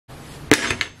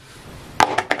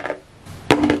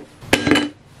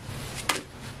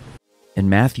In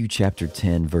Matthew chapter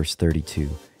 10, verse 32,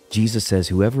 Jesus says,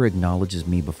 "Whoever acknowledges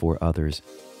me before others,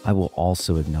 I will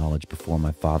also acknowledge before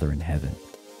my Father in heaven."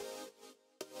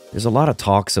 There's a lot of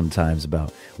talk sometimes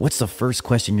about what's the first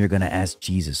question you're going to ask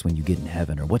Jesus when you get in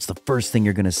heaven, or what's the first thing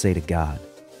you're going to say to God.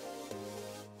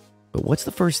 But what's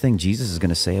the first thing Jesus is going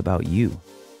to say about you?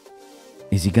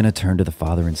 Is he going to turn to the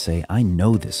Father and say, "I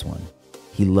know this one.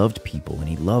 He loved people and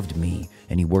he loved me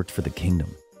and he worked for the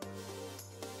kingdom"?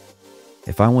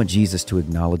 If I want Jesus to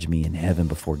acknowledge me in heaven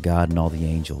before God and all the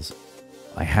angels,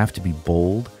 I have to be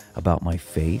bold about my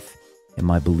faith and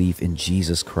my belief in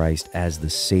Jesus Christ as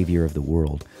the Savior of the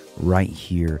world right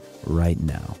here, right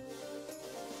now.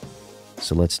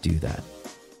 So let's do that.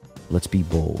 Let's be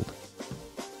bold.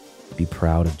 Be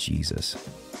proud of Jesus.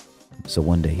 So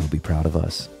one day he'll be proud of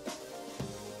us.